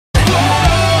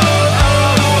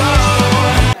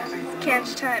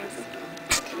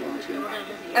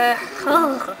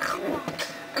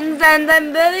And then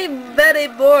I'm very, very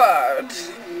bored.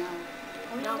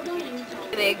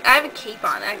 I have a cape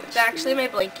on. It's actually my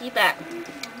blankie, but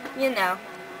you know.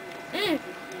 I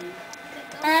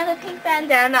have a pink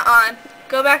bandana on.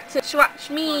 Go back to watch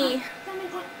me.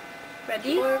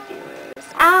 Ready?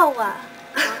 Ow!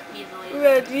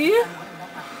 Ready?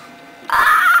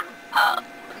 Ah! Oh.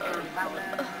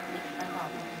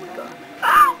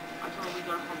 Ah!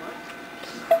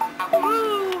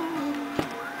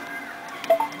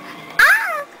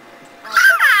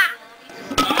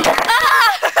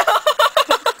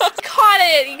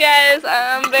 You guys,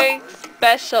 I'm very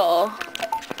special.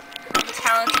 I'm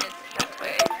talented that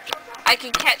way. I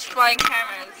can catch flying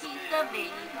cameras.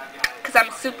 Because I'm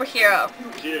a superhero.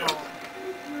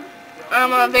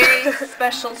 I'm a very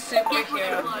special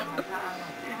superhero.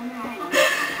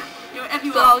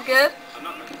 It's all good?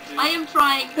 I am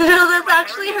trying. No, that's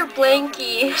actually her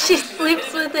blankie. She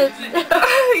sleeps with it.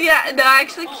 Yeah, no, I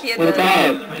actually can't.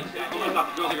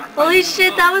 Holy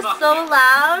shit, that was so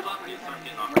loud.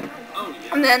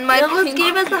 And then my almost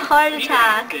gave us a heart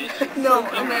attack. No,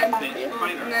 and then,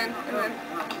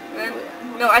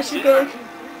 no, I should go.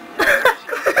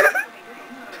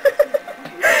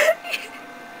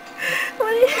 What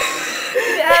are you?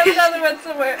 I have another one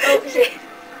somewhere. Oh, shit.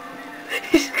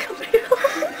 He's coming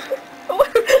home. Oh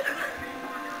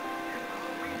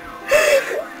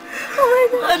my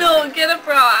god. Oh no, get a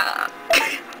bra.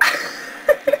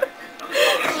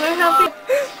 We're helping.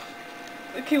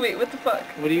 Okay, wait, what the fuck?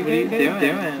 What are you doing?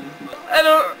 I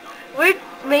don't... We're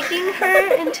making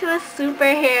her into a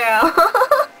superhero.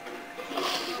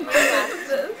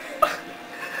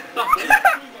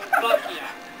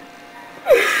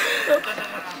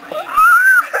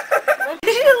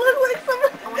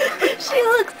 She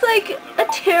looks like a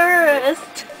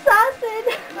terrorist. Assassin.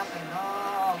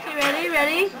 Okay, ready?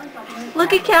 Ready?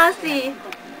 Look at Cassie.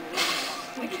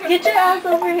 Get your ass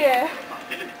over here.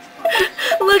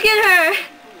 Look at her.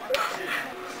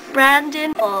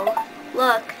 Brandon.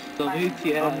 Look.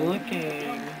 Lucia, I'm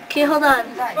looking. Okay, hold on.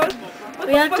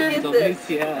 We have to.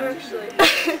 Lucia.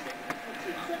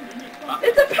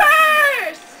 It's a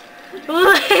purse!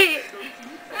 Wait.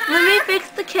 Let me fix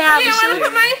the cam. Yeah, I want to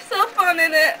put my cell phone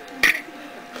in it.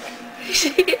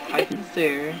 I can see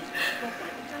her.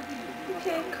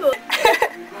 Okay, cool.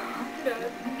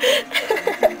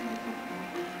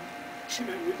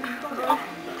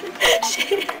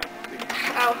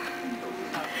 Ow.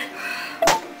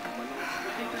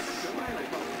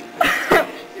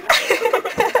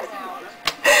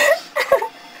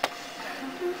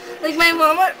 Like my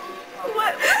mom, what?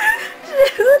 What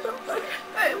the fuck?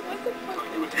 What the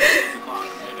fuck?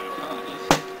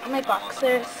 My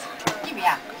boxers. Those are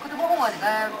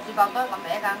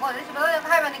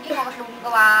hers.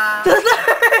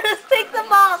 Take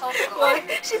them off.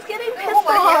 She's getting pissed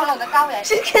off.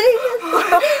 She's getting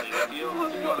pissed off.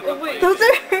 Those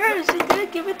are hers. She's gonna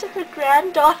give it to her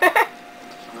granddaughter.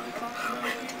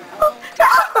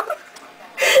 No.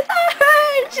 That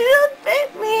hurt. She just bit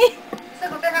me.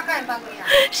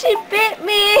 She bit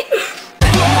me.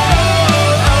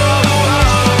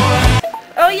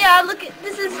 Oh yeah, look at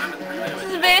this is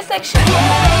very sexual.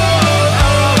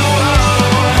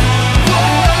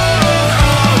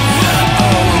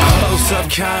 Close up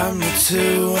camera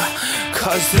 2,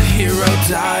 cause the hero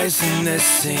dies in this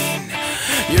scene.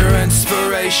 Your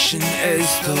inspiration is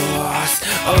the loss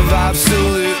of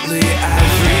absolutely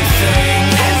everything.